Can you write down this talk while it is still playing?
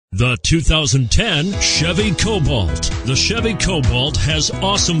The 2010 Chevy Cobalt. The Chevy Cobalt has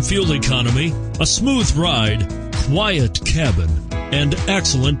awesome fuel economy, a smooth ride, quiet cabin, and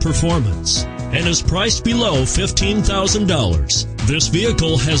excellent performance, and is priced below $15,000. This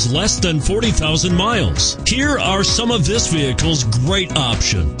vehicle has less than 40,000 miles. Here are some of this vehicle's great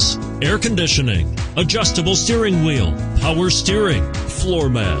options: air conditioning, adjustable steering wheel, power steering, floor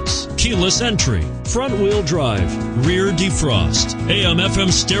mats, keyless entry, front wheel drive, rear defrost,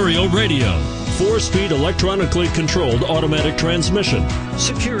 AM/FM stereo radio, 4-speed electronically controlled automatic transmission,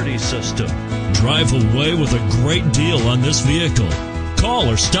 security system. Drive away with a great deal on this vehicle. Call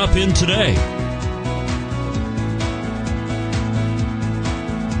or stop in today.